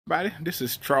Everybody, this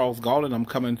is Charles Galden. I'm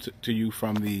coming to you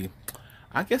from the,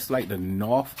 I guess, like the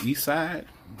northeast side.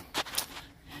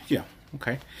 Yeah,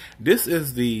 okay. This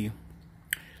is the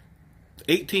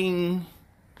 18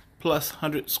 plus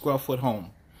 100 square foot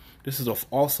home. This is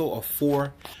also a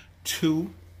 4-2.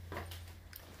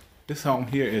 This home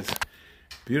here is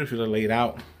beautifully laid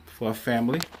out for a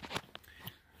family.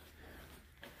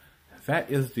 That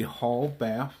is the hall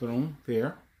bathroom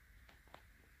there.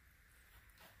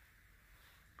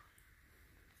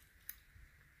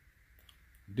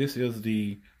 This is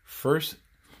the first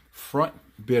front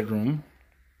bedroom.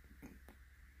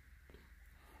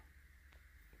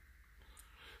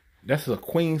 That's a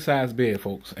queen size bed,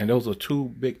 folks. And those are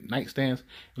two big nightstands.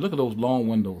 Look at those long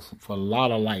windows for a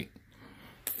lot of light.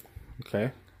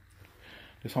 Okay.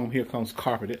 This home here comes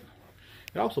carpeted.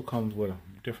 It also comes with a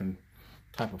different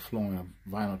type of flooring, a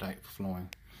vinyl type flooring.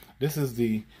 This is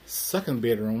the second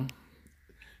bedroom.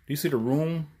 Do you see the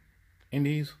room in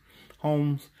these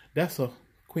homes? That's a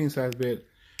queen size bed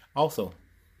also.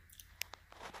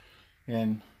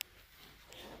 And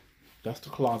that's the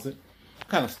closet.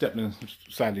 Kind of stepped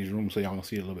inside these rooms so y'all can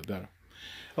see it a little bit better.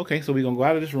 Okay, so we're gonna go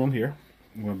out of this room here.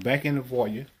 We're back in the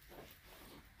foyer.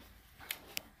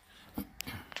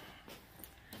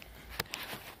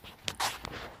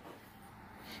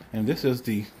 And this is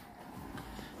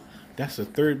that's the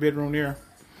third bedroom there.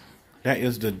 That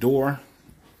is the door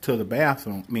to the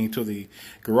bathroom, to the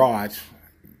garage.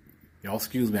 Y'all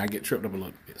excuse me, I get tripped up a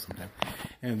little bit sometimes.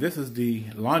 And this is the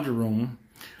laundry room.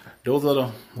 Those are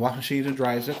the washing machines and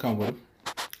dryers that come with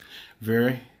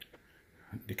them.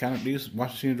 These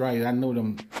washing machine and dryers, I know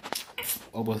them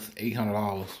over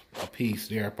 $800 a piece.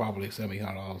 They're probably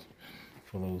 $700-800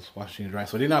 for those washing machine and dryers.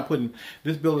 So they're not putting,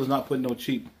 this builder's not putting no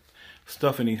cheap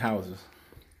stuff in these houses.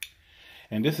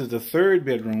 And this is the third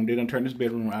bedroom. They done turn this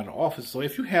bedroom out of office. So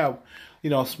if you have,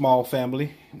 a small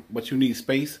family, but you need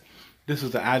space, this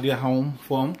is the ideal home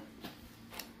for them.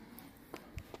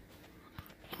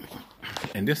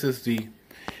 And this is the,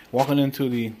 walking into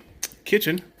the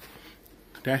kitchen,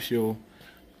 that's your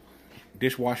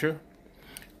dishwasher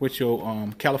with your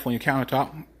California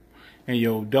countertop and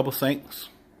your double sinks.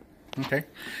 Okay,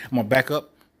 I'm gonna back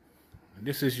up.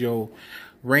 This is your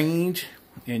range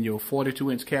and your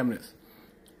 42-inch cabinets.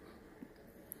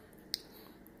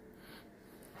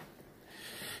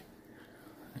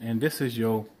 And this is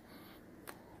your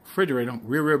refrigerator,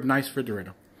 real nice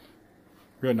refrigerator.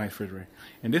 Real nice refrigerator.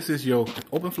 And this is your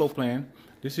open floor plan.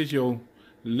 This is your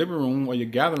living room or your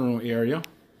gathering room area.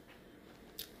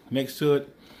 Next to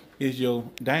it is your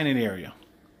dining area.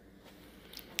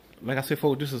 Like I said,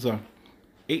 folks, this is a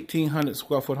 1,800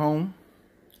 square foot home.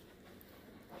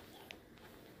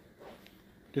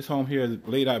 This home here is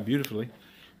laid out beautifully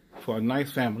for a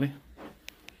nice family.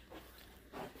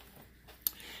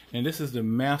 And this is the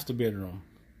master bedroom.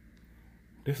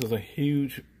 This is a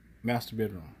huge master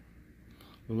bedroom.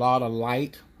 A lot of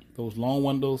light, those long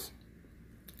windows,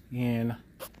 and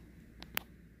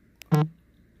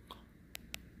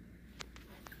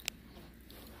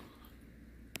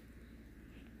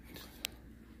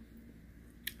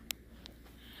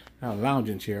a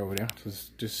lounging chair over there,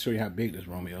 just to show you how big this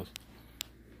room is.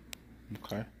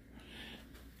 Okay.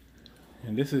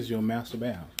 And this is your master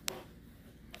bath.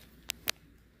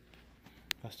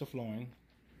 That's the flooring.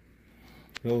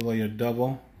 Those are your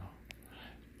double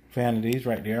vanities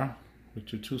right there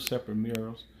with your two separate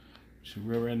mirrors. Some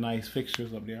real nice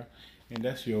fixtures up there. And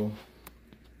that's your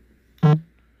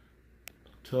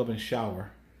tub and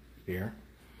shower there.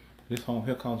 This home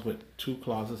here comes with two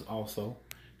closets also.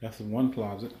 That's the one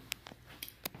closet.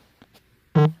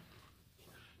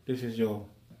 This is your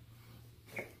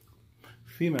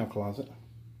female closet.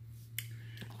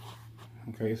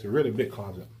 Okay, it's a really big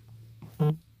closet.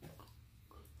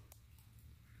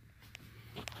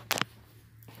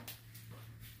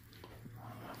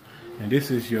 And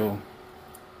this is your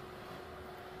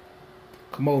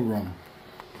commode room.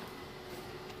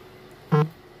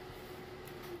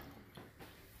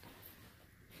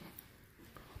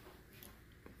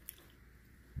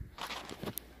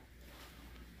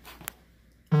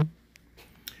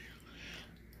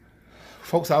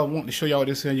 Folks, I want to show y'all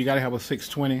this here. You got to have a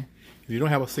 620. If you don't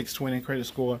have a 620 credit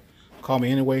score, call me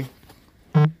anyway.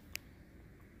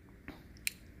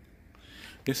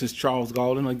 This is Charles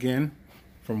Galden again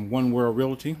from One World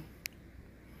Realty.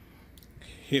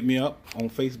 Hit me up on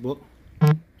Facebook.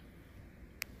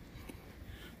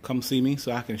 Come see me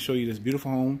so I can show you this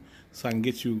beautiful home so I can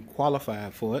get you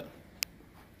qualified for it.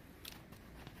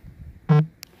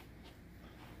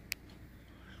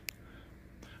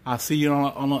 I'll see you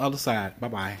on the other side.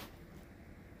 Bye-bye.